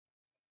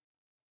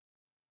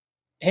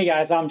Hey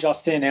guys, I'm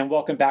Justin and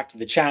welcome back to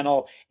the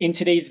channel. In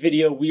today's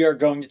video, we are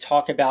going to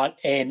talk about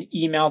an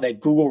email that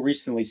Google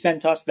recently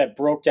sent us that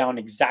broke down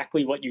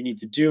exactly what you need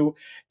to do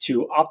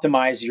to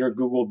optimize your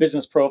Google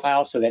business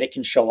profile so that it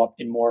can show up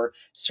in more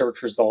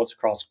search results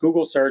across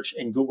Google Search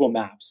and Google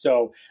Maps.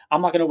 So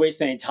I'm not going to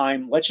waste any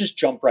time. Let's just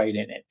jump right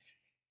in it.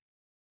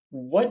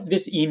 What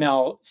this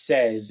email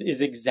says is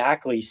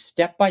exactly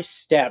step by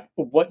step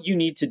what you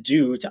need to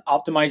do to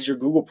optimize your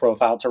Google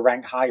profile to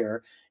rank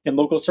higher in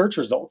local search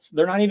results.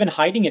 They're not even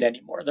hiding it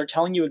anymore. They're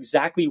telling you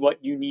exactly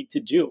what you need to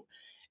do.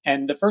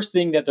 And the first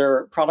thing that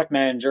their product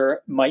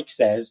manager, Mike,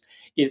 says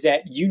is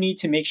that you need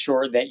to make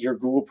sure that your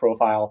Google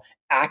profile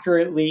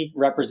accurately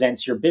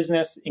represents your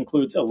business,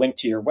 includes a link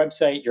to your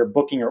website, your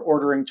booking or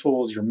ordering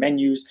tools, your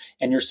menus,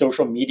 and your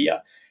social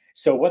media.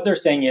 So what they're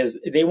saying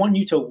is they want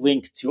you to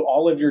link to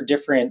all of your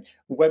different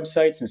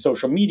websites and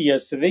social media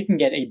so they can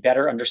get a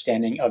better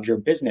understanding of your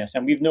business.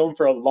 And we've known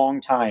for a long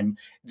time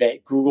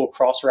that Google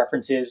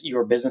cross-references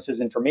your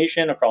business's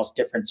information across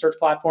different search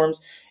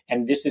platforms,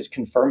 and this is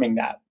confirming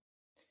that.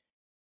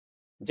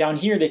 Down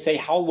here, they say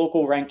how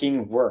local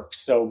ranking works.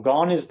 So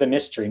gone is the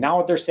mystery. Now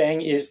what they're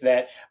saying is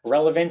that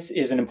relevance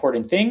is an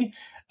important thing.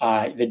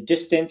 The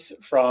distance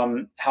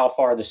from how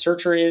far the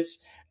searcher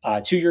is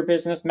to your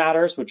business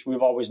matters, which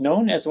we've always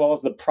known, as well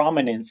as the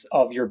prominence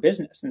of your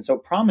business. And so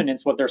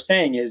prominence, what they're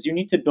saying is you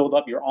need to build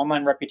up your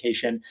online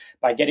reputation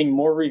by getting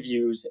more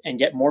reviews and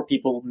get more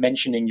people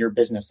mentioning your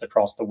business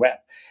across the web.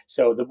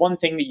 So the one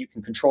thing that you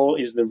can control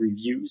is the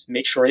reviews.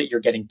 Make sure that you're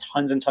getting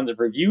tons and tons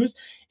of reviews.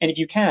 And if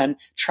you can,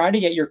 try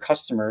to get your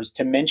customers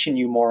to mention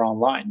you more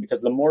online,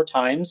 because the more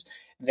times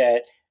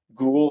that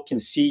Google can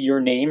see your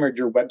name or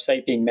your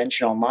website being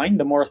mentioned online,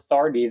 the more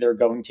authority they're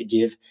going to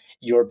give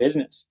your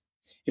business.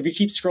 If we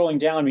keep scrolling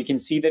down, we can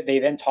see that they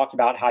then talk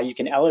about how you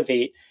can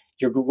elevate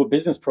your Google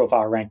business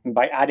profile ranking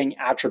by adding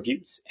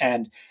attributes.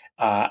 And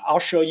I'll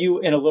show you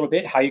in a little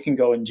bit how you can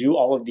go and do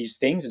all of these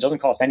things. It doesn't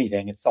cost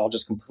anything. It's all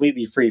just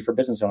completely free for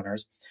business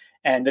owners.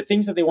 And the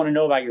things that they want to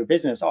know about your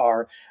business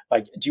are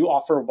like, do you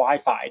offer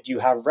Wi-Fi? Do you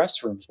have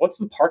restrooms? What's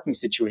the parking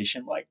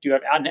situation like? Do you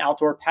have an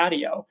outdoor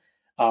patio?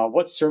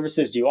 What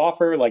services do you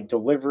offer, like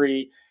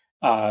delivery?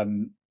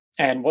 And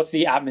what's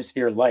the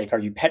atmosphere like? Are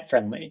you pet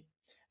friendly?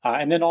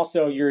 And then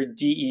also your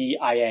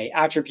DEIA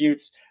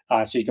attributes.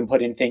 So you can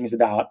put in things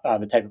about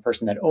the type of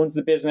person that owns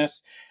the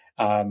business.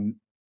 And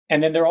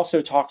then they're also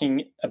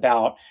talking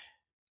about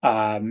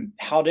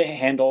how to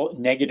handle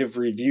negative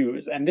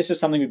reviews. And this is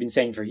something we've been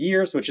saying for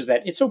years, which is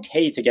that it's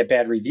okay to get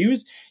bad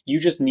reviews.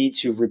 You just need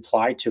to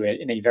reply to it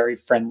in a very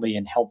friendly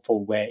and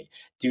helpful way.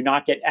 Do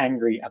not get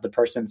angry at the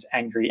person that's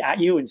angry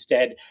at you.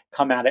 Instead,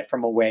 come at it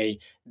from a way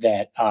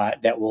that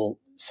that will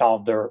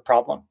solve their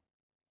problem.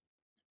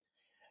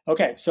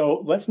 Okay,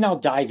 so let's now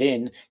dive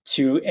in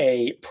to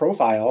a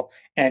profile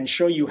and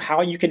show you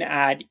how you can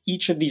add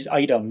each of these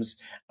items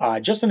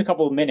just in a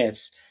couple of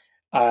minutes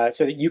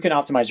so that you can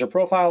optimize your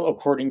profile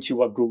according to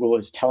what Google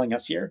is telling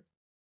us here.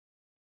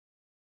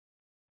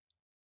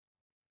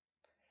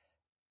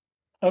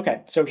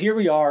 Okay, so here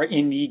we are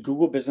in the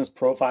Google Business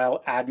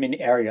Profile admin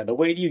area. The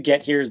way that you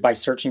get here is by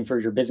searching for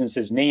your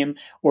business's name,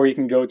 or you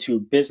can go to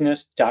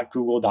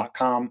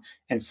business.google.com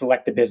and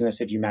select the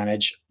business if you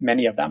manage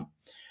many of them.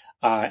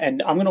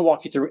 And I'm going to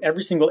walk you through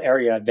every single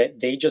area that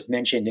they just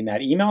mentioned in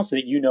that email so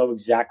that you know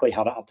exactly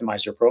how to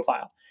optimize your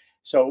profile.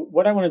 So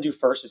what I want to do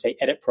first is say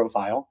edit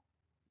profile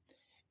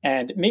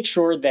and make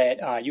sure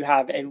that you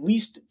have at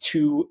least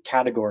two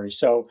categories.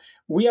 So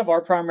we have our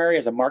primary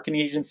as a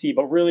marketing agency,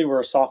 but really we're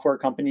a software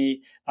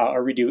company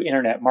or we do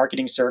internet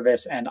marketing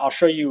service. And I'll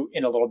show you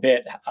in a little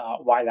bit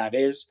why that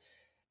is.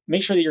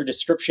 Make sure that your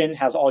description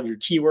has all of your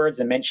keywords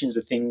and mentions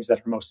the things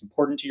that are most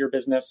important to your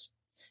business.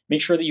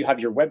 Make sure that you have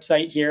your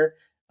website here.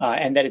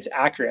 And that it's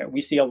accurate.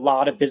 We see a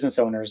lot of business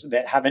owners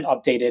that haven't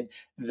updated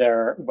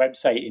their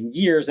website in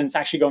years, and it's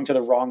actually going to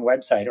the wrong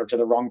website or to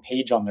the wrong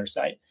page on their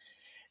site.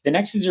 The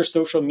next is your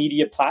social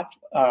media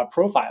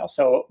profile.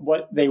 So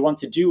what they want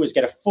to do is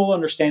get a full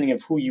understanding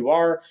of who you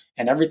are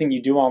and everything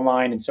you do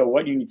online. And so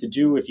what you need to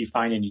do if you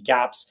find any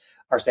gaps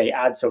are say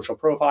add social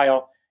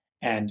profile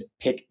and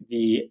pick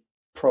the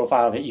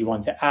profile that you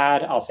want to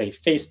add. I'll say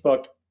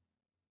Facebook.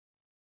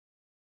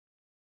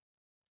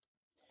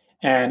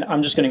 And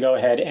I'm just going to go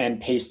ahead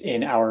and paste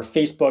in our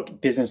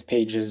Facebook business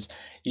pages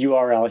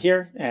URL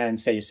here and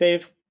say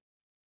save.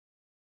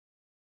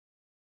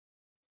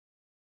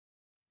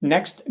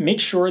 Next, make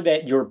sure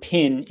that your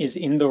pin is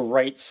in the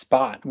right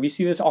spot. We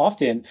see this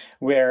often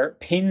where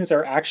pins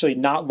are actually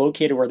not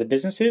located where the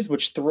business is,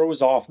 which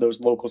throws off those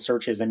local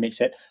searches and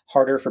makes it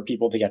harder for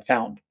people to get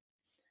found.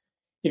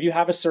 If you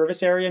have a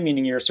service area,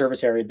 meaning you're a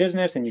service area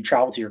business and you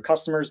travel to your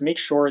customers, make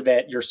sure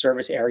that your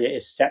service area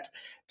is set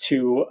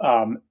to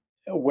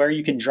where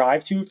you can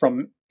drive to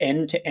from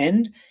end to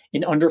end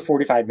in under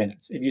 45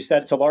 minutes. If you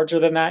set it to larger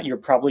than that, you're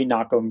probably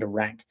not going to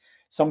rank.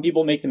 Some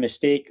people make the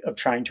mistake of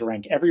trying to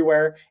rank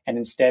everywhere and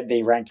instead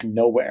they rank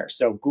nowhere.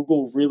 So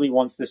Google really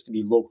wants this to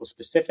be local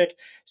specific.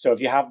 So if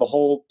you have the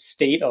whole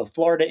state of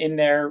Florida in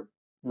there,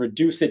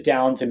 reduce it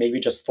down to maybe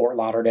just Fort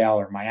Lauderdale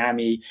or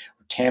Miami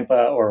or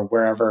Tampa or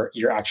wherever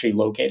you're actually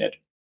located.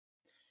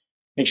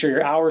 Make sure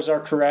your hours are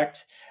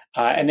correct.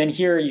 And then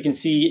here you can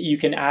see you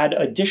can add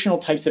additional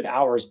types of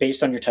hours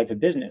based on your type of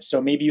business.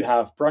 So maybe you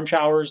have brunch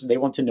hours, they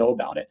want to know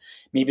about it.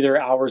 Maybe there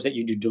are hours that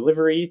you do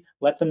delivery,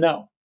 let them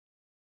know.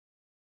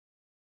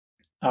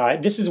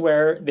 This is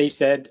where they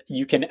said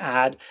you can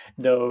add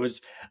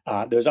those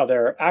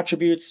other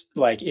attributes,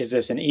 like is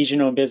this an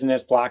Asian-owned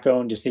business,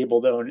 Black-owned,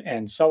 disabled-owned,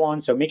 and so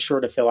on. So make sure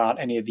to fill out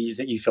any of these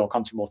that you feel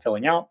comfortable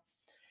filling out.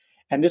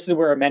 And this is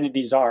where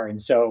amenities are. And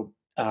so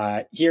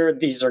here,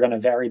 these are going to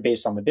vary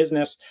based on the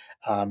business.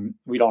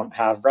 We don't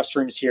have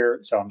restrooms here,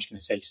 so I'm just going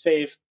to say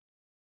save.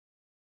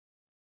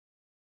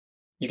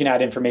 You can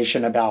add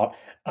information about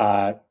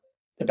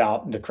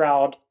the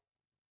crowd.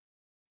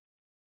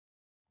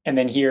 And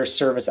then here,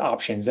 service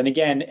options. And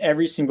again,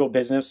 every single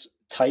business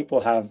type will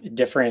have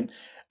different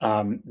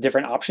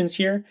options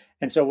here.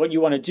 And so what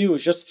you want to do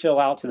is just fill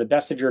out to the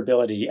best of your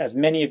ability as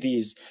many of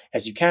these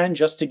as you can,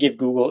 just to give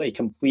Google a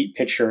complete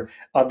picture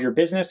of your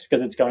business,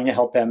 because it's going to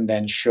help them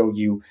then show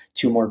you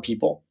to more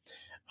people.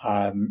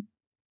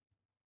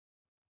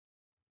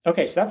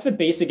 Okay, so that's the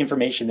basic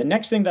information. The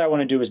next thing that I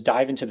want to do is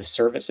dive into the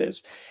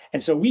services.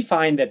 And so we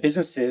find that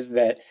businesses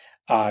that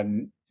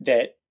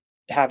that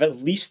have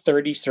at least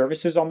 30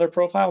 services on their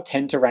profile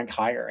tend to rank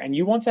higher. And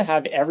you want to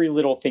have every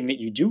little thing that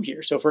you do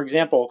here. So for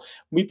example,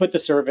 we put the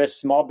service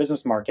small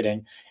business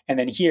marketing, and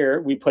then here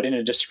we put in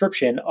a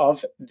description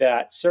of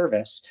that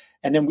service.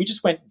 And then we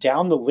just went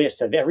down the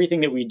list of everything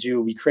that we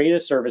do. We created a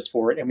service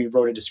for it and we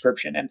wrote a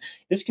description. And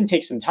this can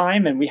take some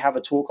time. And we have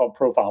a tool called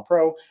Profile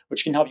Pro,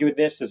 which can help you with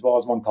this, as well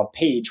as one called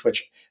Page,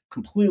 which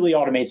completely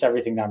automates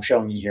everything that I'm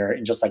showing you here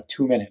in just like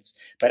 2 minutes.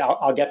 But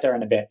I'll get there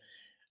in a bit.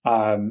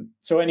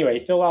 So anyway,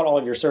 fill out all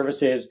of your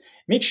services.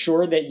 Make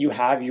sure that you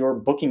have your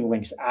booking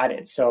links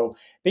added. So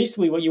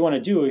basically what you want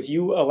to do, if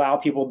you allow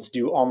people to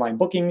do online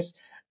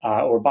bookings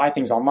or buy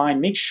things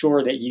online, make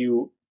sure that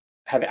you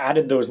have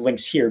added those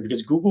links here,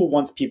 because Google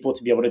wants people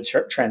to be able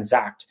to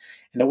transact.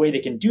 And the way they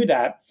can do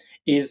that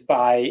is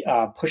by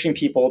pushing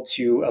people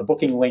to a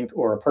booking link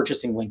or a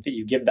purchasing link that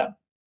you give them.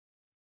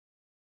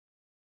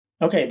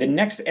 Okay, the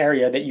next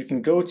area that you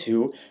can go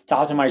to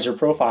optimize your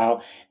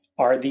profile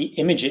are the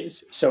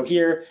images. So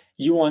here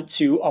you want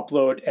to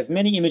upload as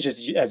many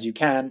images as you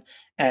can.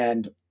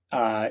 And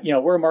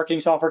we're a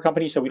marketing software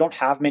company, so we don't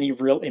have many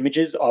real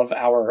images of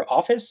our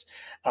office.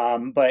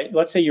 But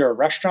let's say you're a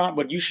restaurant.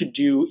 What you should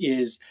do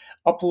is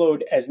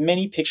upload as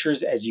many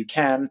pictures as you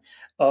can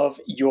of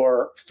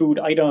your food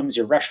items,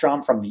 your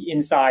restaurant, from the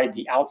inside,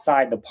 the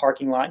outside, the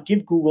parking lot.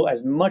 Give Google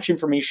as much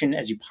information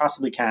as you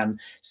possibly can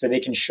so they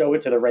can show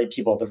it to the right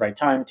people at the right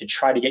time to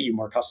try to get you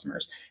more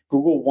customers.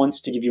 Google wants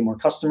to give you more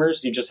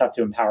customers. You just have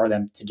to empower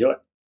them to do it.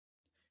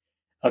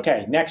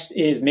 Okay, next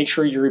is make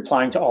sure you're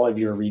replying to all of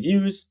your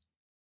reviews.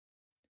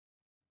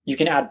 You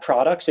can add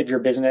products if your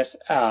business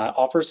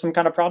offers some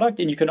kind of product,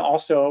 and you can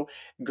also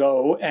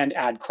go and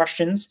add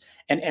questions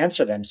and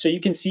answer them. So you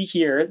can see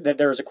here that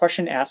there's a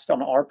question asked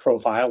on our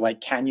profile, like,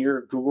 can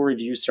your Google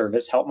review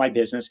service help my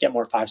business get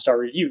more 5-star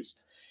reviews?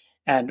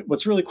 And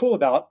what's really cool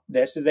about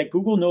this is that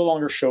Google no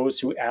longer shows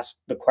who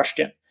asked the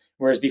question,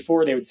 whereas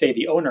before they would say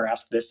the owner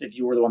asked this if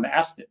you were the one that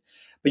asked it.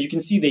 But you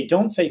can see they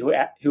don't say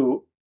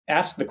who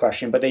asked the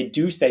question, but they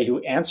do say who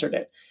answered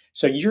it.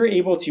 So you're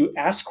able to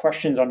ask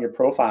questions on your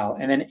profile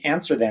and then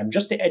answer them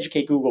just to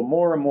educate Google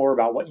more and more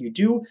about what you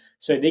do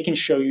so they can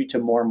show you to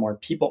more and more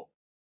people.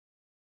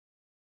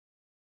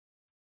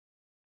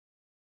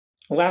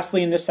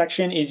 Lastly, in this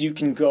section is you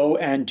can go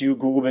and do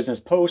Google Business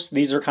posts.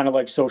 These are kind of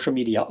like social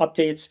media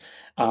updates,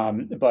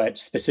 but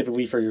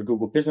specifically for your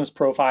Google Business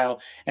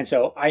profile. And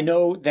so I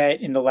know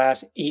that in the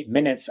last 8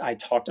 minutes, I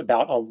talked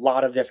about a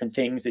lot of different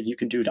things that you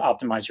can do to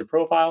optimize your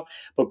profile,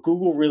 but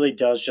Google really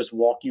does just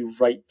walk you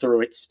right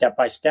through it step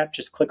by step.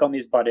 Just click on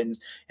these buttons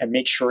and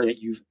make sure that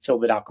you've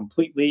filled it out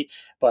completely.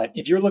 But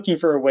if you're looking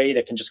for a way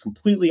that can just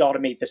completely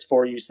automate this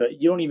for you so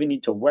that you don't even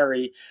need to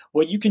worry,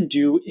 what you can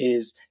do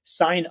is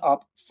sign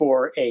up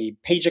for a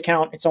page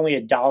account. It's only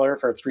 $1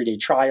 for a 3-day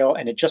trial,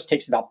 and it just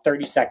takes about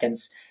 30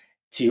 seconds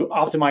to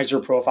optimize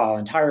your profile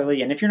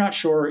entirely. And if you're not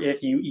sure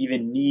if you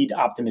even need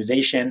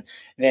optimization,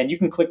 then you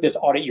can click this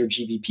Audit Your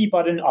GBP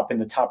button up in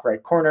the top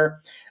right corner.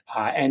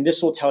 And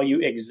this will tell you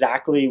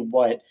exactly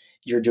what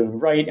you're doing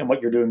right and what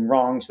you're doing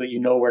wrong so that you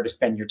know where to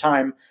spend your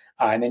time.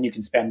 And then you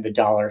can spend the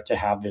 $1 to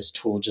have this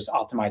tool just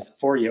optimize it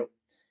for you.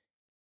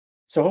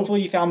 So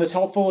hopefully you found this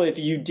helpful. If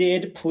you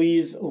did,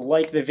 please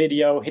like the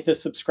video, hit the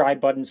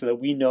subscribe button so that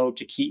we know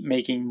to keep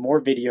making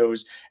more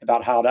videos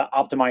about how to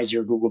optimize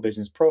your Google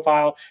Business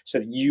profile so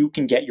that you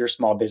can get your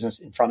small business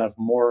in front of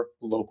more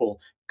local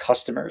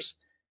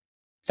customers.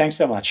 Thanks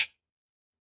so much.